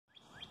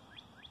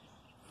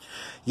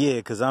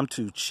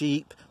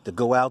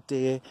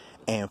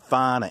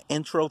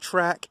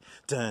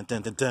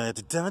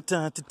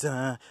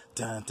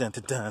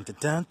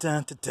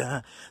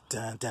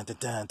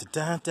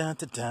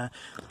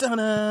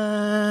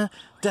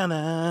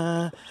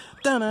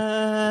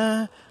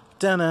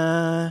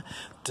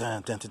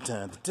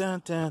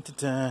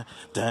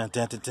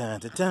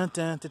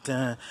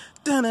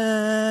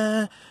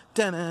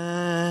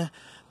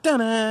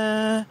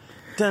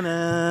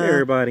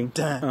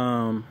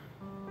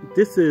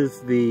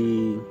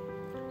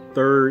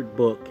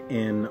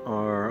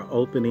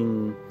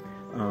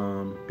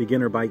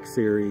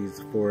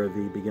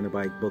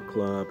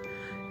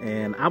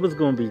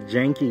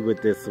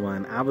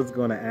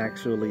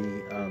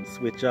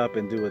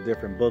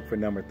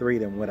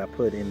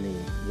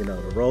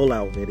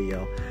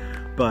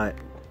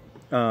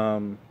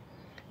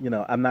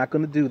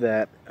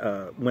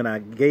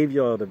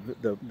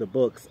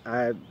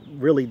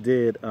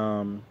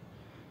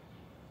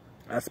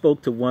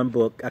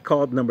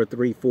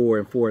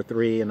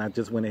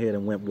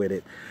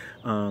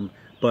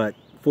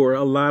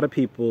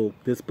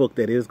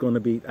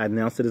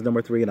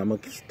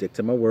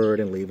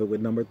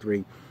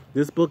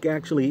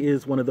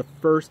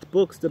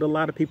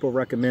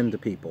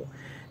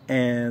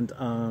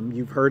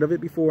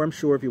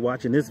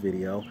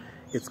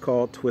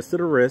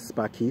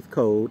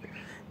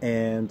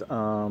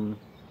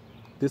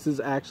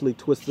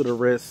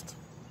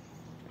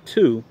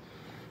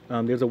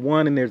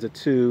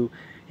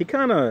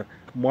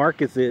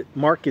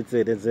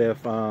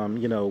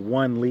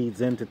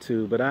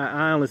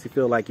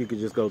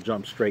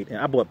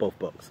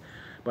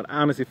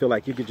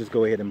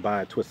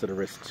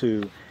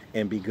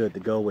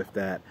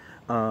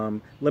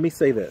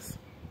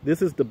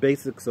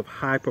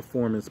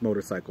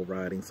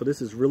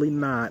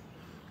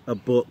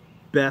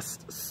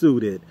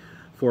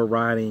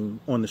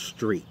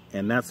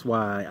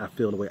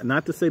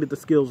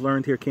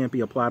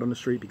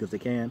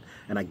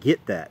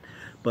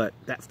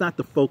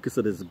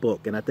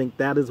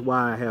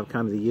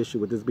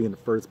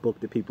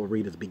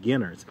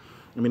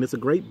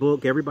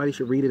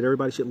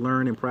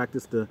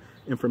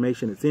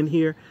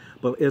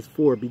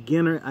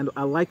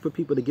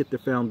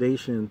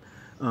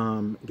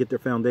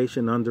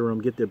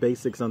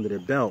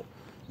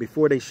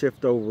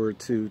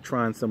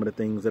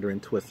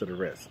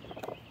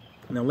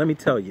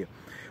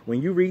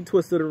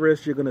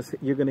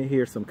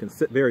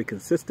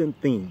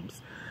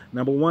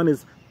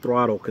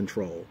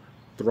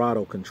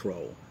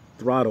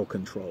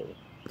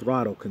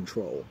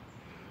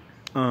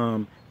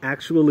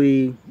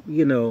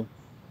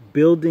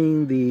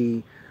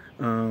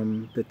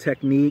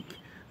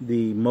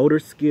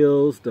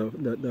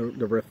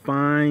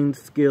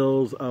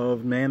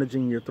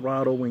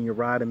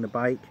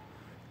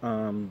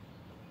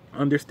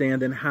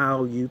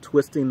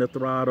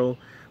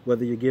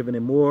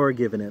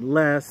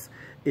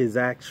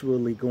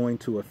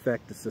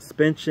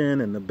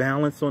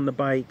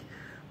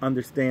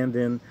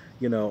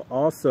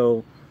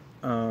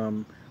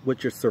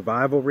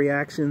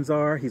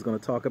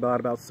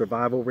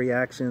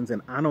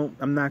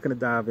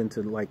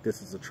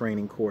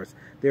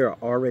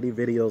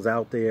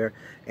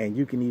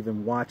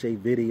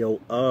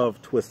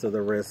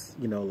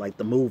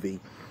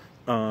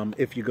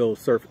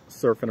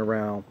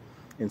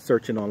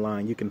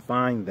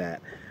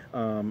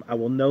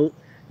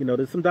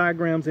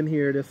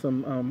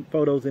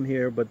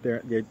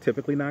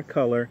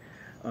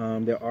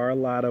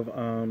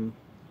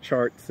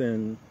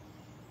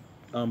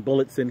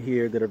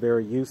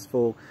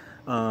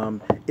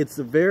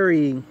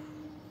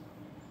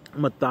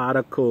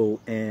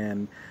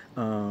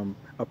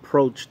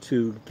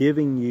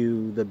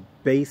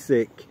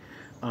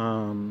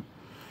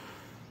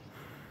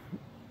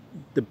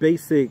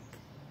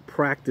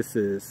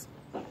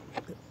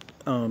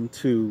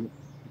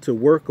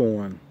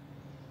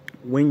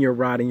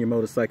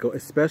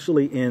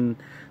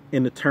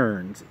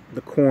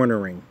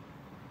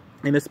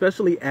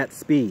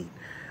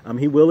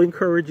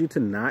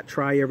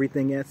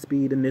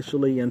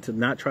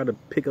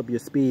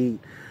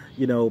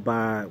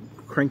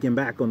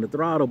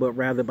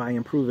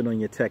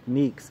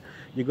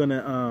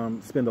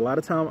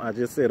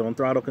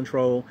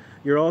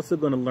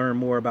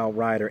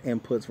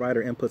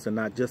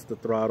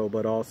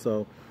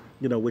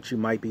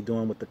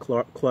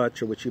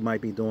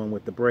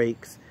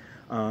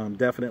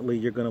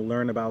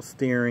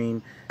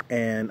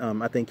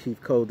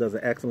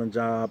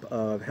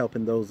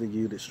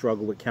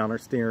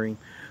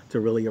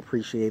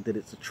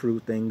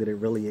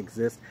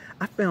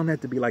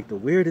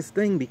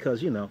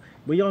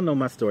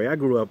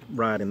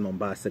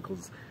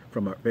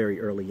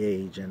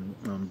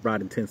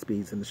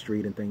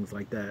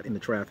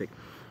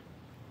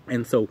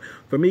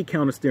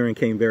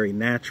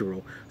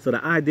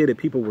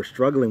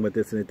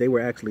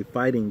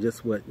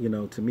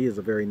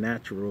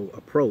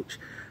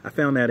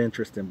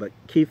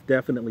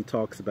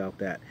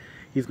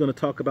He's going to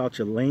talk about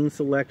your lane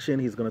selection.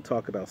 He's going to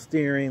talk about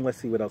steering. Let's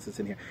see what else is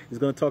in here. He's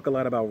going to talk a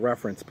lot about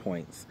reference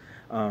points.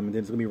 There's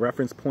going to be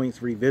reference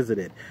points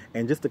revisited.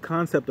 And just the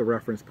concept of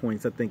reference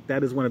points, I think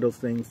that is one of those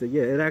things that,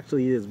 yeah, it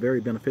actually is very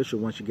beneficial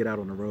once you get out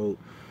on the road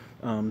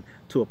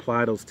to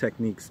apply those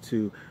techniques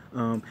to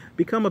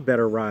become a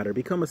better rider,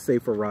 become a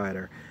safer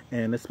rider.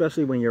 And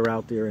especially when you're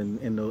out there in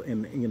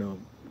you know,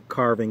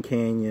 carving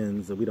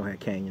canyons. We don't have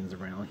canyons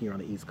around here on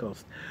the East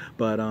Coast,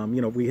 but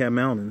you know, we have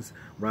mountains,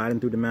 riding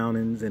through the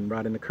mountains and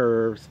riding the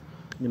curves,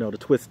 you know, the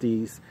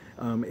twisties.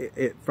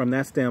 From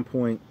that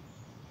standpoint,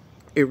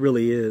 it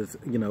really is,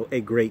 you know,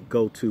 a great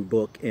go-to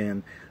book,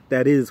 and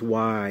that is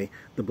why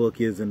the book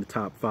is in the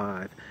top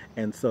 5.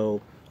 And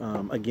so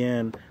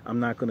again, I'm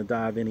not going to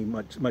dive any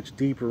much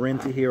deeper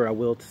into here. I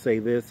will say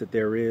this, that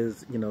there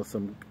is, you know,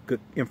 some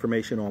good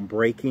information on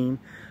braking.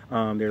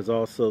 There's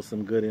also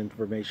some good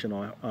information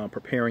on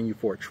preparing you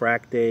for a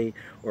track day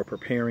or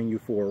preparing you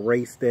for a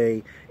race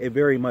day. It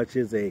very much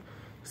is a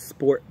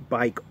sport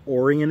bike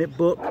oriented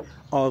book,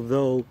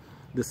 although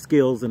the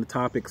skills and the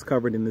topics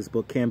covered in this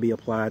book can be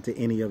applied to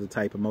any other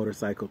type of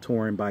motorcycle: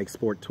 touring bike,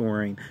 sport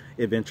touring,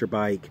 adventure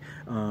bike,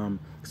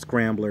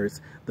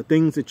 scramblers. The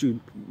things that you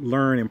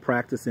learn and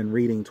practice in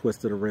reading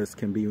Twist of the Wrist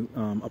can be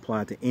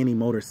applied to any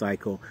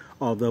motorcycle,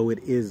 although it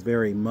is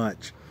very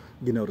much,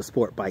 you know, the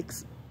sport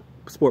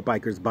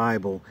biker's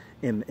Bible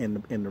in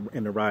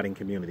the riding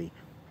community.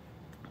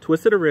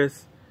 Twist of the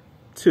Wrist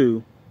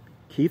 2,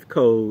 Keith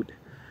Code,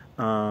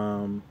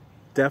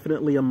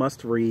 definitely a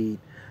must read.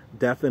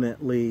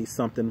 Definitely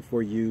something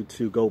for you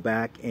to go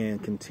back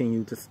and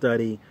continue to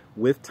study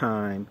with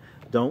time.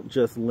 Don't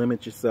just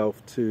limit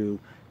yourself to,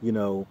 you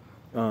know,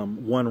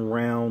 one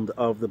round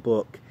of the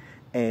book.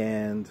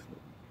 And,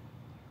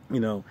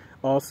 you know,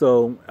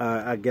 also,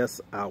 I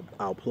guess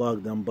I'll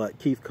plug them, but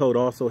Keith Code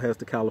also has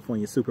the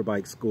California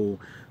Superbike School.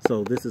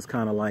 So this is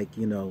kind of like,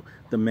 you know,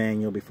 the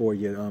manual before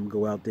you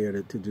go out there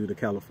to do the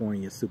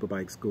California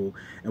Superbike School.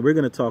 And we're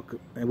going to talk,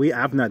 and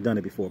I've not done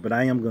it before, but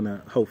I am going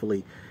to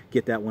hopefully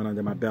get that one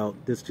under my belt.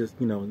 This just,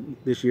 you know,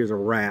 this year's a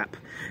wrap,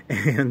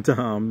 and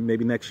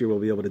maybe next year we'll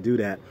be able to do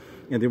that.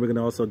 And then we're going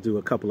to also do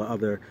a couple of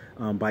other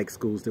bike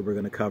schools that we're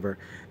going to cover.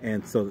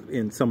 And so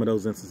in some of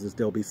those instances,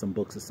 there'll be some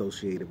books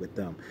associated with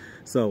them.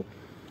 So,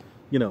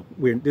 you know,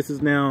 this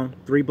is now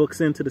 3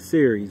 books into the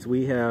series.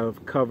 We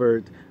have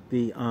covered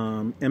the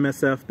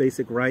MSF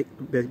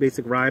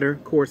Basic Rider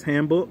Course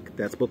Handbook.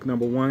 That's book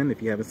number 1.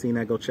 If you haven't seen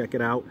that, go check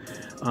it out.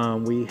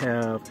 We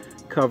have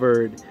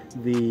covered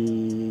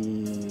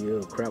the,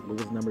 oh crap, what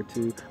was number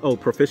 2? Oh,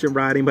 Proficient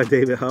Riding by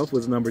David Huff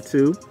was number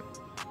 2.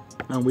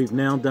 We've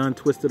now done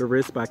Twist of the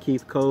Wrist by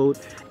Keith Code.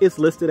 It's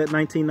listed at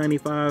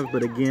 $19.95,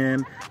 but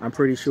again, I'm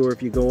pretty sure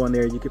if you go on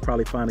there, you could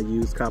probably find a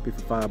used copy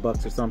for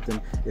 $5 or something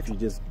if you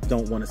just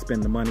don't want to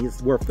spend the money.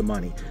 It's worth the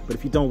money. But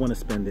if you don't want to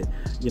spend it,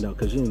 you know,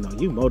 because you know,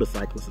 you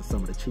motorcyclists are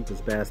some of the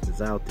cheapest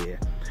bastards out there.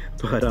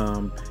 But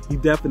you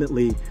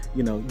definitely,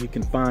 you know, you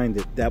can find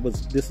it.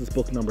 This is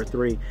book number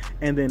 3.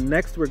 And then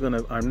next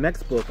our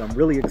next book I'm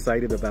really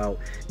excited about,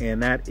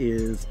 and that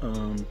is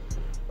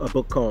a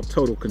book called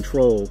Total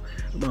Control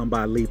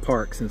by Lee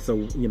Parks. And so,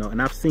 you know,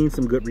 and I've seen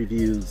some good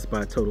reviews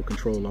by Total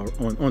Control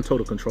on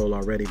Total Control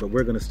already, but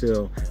we're going to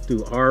still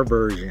do our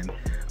version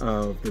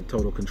of the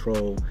Total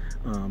Control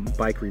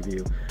bike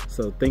review.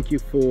 So thank you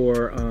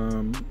for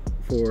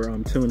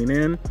tuning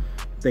in.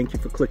 Thank you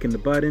for clicking the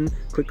button.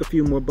 Click a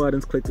few more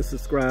buttons. Click the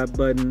subscribe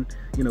button.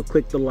 You know,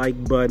 click the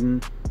like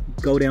button.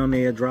 Go down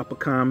there, drop a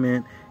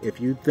comment.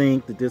 If you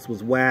think that this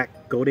was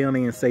whack, go down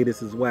there and say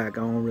this is whack.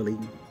 I don't really,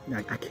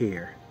 I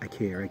care.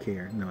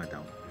 No, I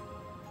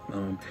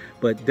don't.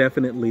 But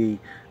definitely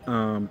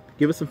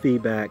give us some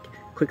feedback.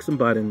 Click some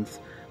buttons.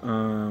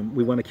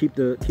 We want to keep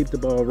the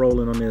ball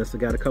rolling on this. I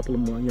got a couple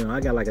of more. You know, I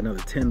got like another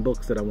 10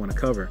 books that I want to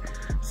cover.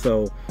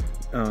 So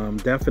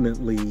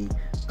definitely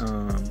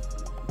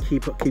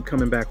keep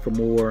coming back for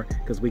more,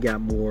 because we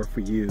got more for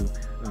you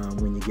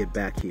when you get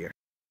back here.